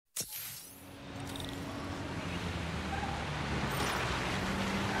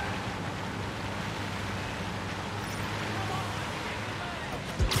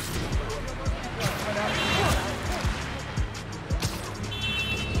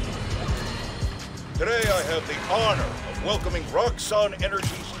Today I have the honor of welcoming Roxxon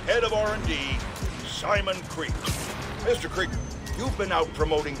Energy's head of R&D, Simon Krieger. Mr. Krieger, you've been out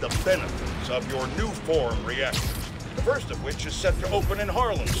promoting the benefits of your new form reactors, the first of which is set to open in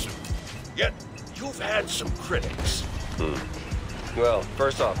Harlem soon. Yet, you've had some critics. Well,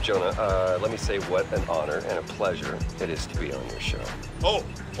 first off, Jonah, let me say what an honor and a pleasure it is to be on your show. Oh,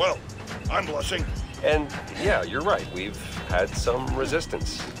 well, I'm blushing. And yeah, you're right, we've had some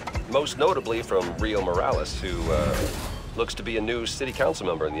resistance. Most notably from Rio Morales, who looks to be a new city council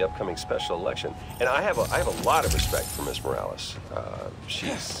member in the upcoming special election. And I have a lot of respect for Miss Morales.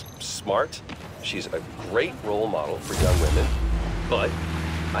 She's smart, she's a great role model for young women, but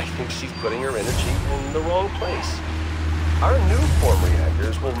I think she's putting her energy in the wrong place. Our new form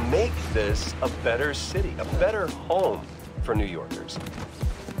reactors will make this a better city, a better home for New Yorkers.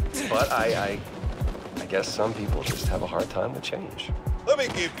 But I guess some people just have a hard time with change. Let me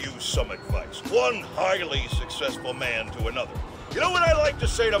give you some advice. One highly successful man to another. You know what I like to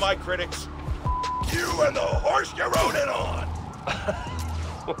say to my critics? You and the horse you rode in on!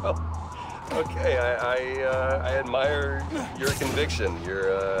 Well, okay, I admire your conviction. You're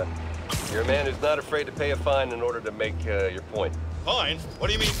a man who's not afraid to pay a fine in order to make your point. Fine? What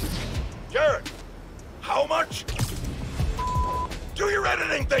do you mean? Jared, how much? Do your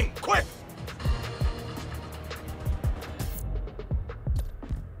editing thing, quick!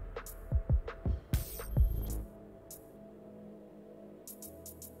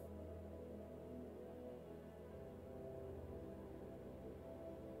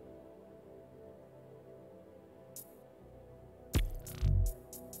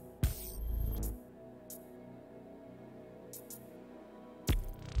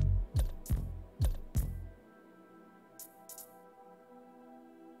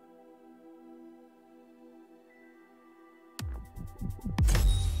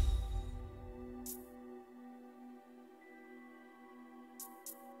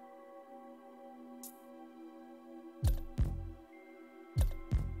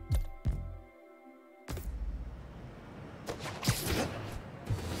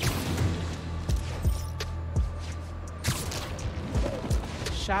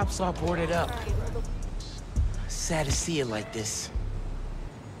 Shop's all boarded up. Sad to see it like this.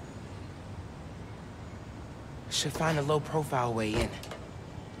 Should find a low-profile way in.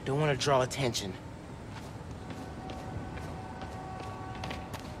 Don't want to draw attention.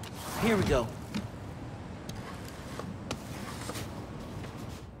 Here we go.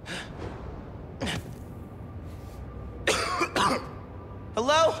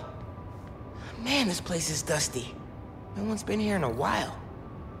 Hello? Man, this place is dusty. No one's been here in a while.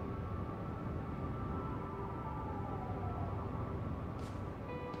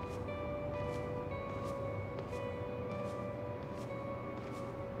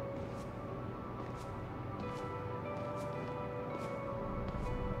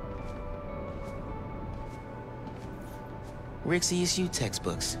 Rick's ESU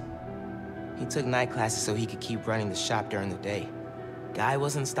textbooks. He took night classes so he could keep running the shop during the day. Guy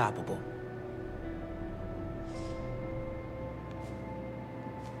was unstoppable.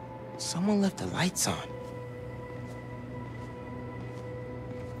 Someone left the lights on.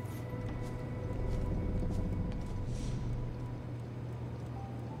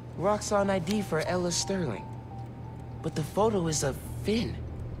 Roxxon ID for Ella Sterling. But the photo is of Finn.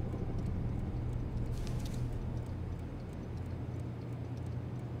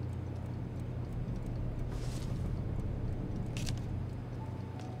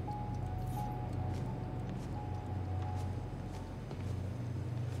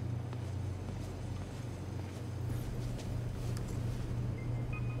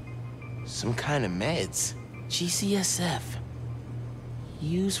 Some kind of meds. GCSF.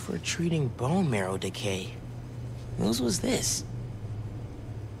 Used for treating bone marrow decay. Whose was this?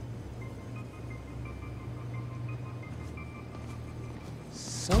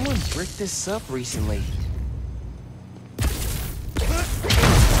 Someone bricked this up recently.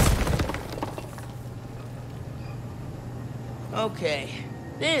 Okay,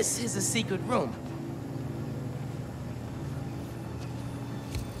 this is a secret room.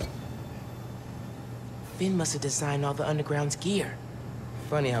 Finn must have designed all the Underground's gear.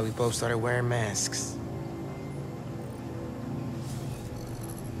 Funny how we both started wearing masks.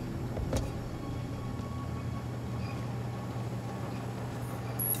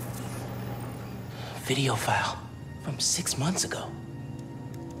 Video file from 6 months ago.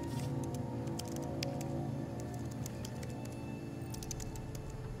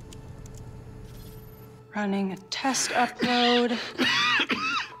 Running a test upload.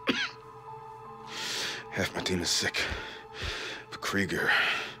 Half my team is sick. But Krieger,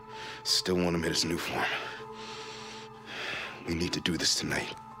 Still want him in his new form. We need to do this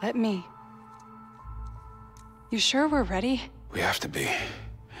tonight. Let me. You sure we're ready? We have to be.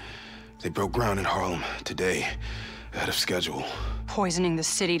 They broke ground in Harlem today, ahead of schedule. Poisoning the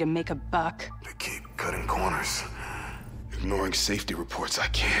city to make a buck. They keep cutting corners, ignoring safety reports. I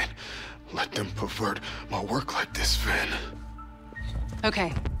can't let them pervert my work like this, Finn.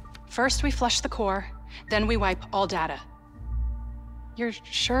 Okay. First we flush the core, then we wipe all data. You're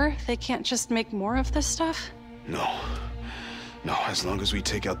sure they can't just make more of this stuff? No. No, as long as we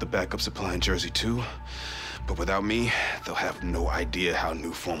take out the backup supply in Jersey too. But without me, they'll have no idea how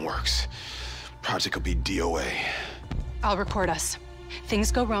new form works. Project will be DOA. I'll record us. Things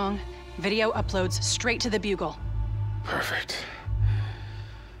go wrong, video uploads straight to the Bugle. Perfect.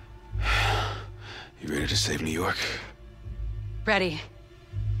 You ready to save New York? Ready.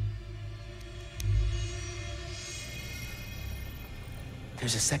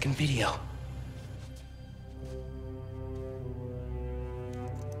 There's a second video.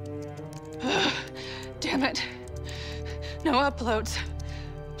 Damn it. No uploads.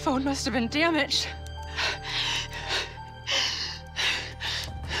 Phone must have been damaged.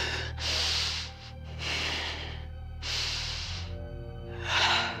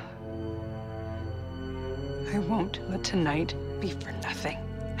 I won't let tonight be for nothing.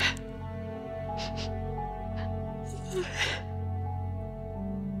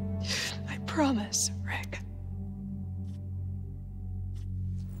 I promise, Rick.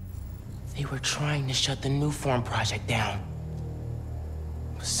 They were trying to shut the new form project down.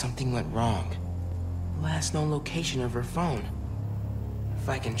 But something went wrong. The last known location of her phone. If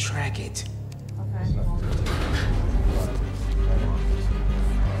I can track it.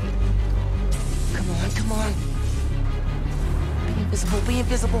 Come on, come on. Be invisible, be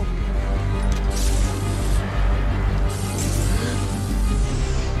invisible.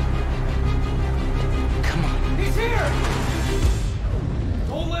 Come on. He's here!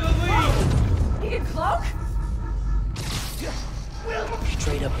 Don't let him leave! He can cloak?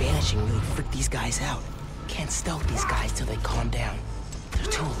 Straight up banishing really freaked these guys out. Can't stealth these guys till they calm down. They're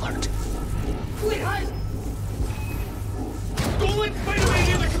too alert. Wait, hide! Don't let Spiderman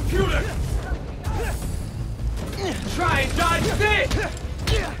near the computer! Try and dodge this!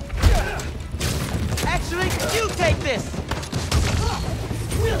 Actually, you take this!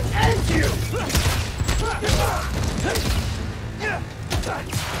 We'll end you!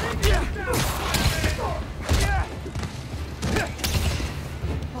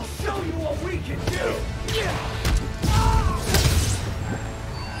 I'll show you what we can do!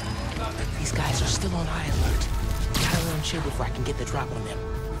 These guys are still on high alert. Gotta let them chill before I can get the drop on them.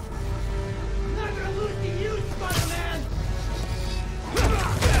 I'm not gonna lose to you, Spider-Man!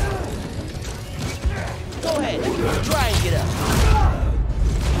 Go ahead, try and get up.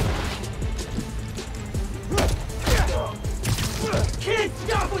 Can't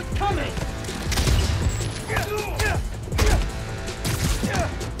stop what's coming!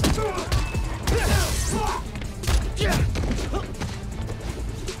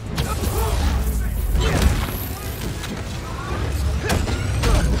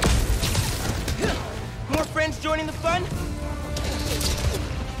 More friends joining the fun?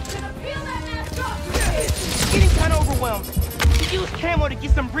 Peel that mask off! Getting kinda overwhelmed. Could use camo to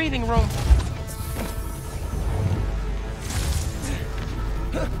get some breathing room.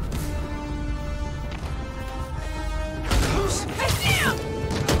 I see him!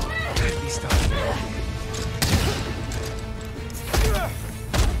 Please stop.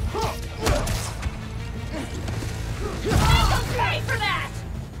 Make him pay for that!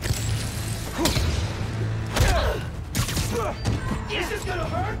 Is this gonna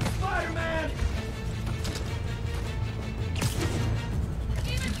hurt, Spider-Man?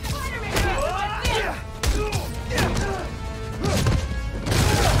 Even Spider-Man can't do this!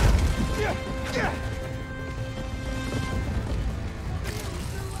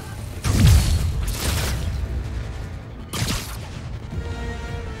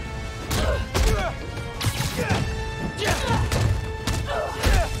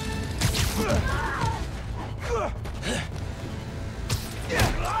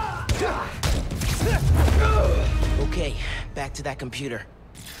 Okay, back to that computer.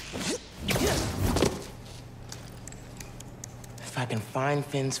 If I can find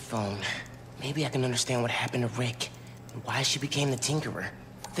Finn's phone, maybe I can understand what happened to Rick and why she became the Tinkerer.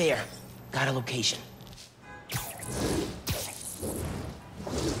 There, got a location.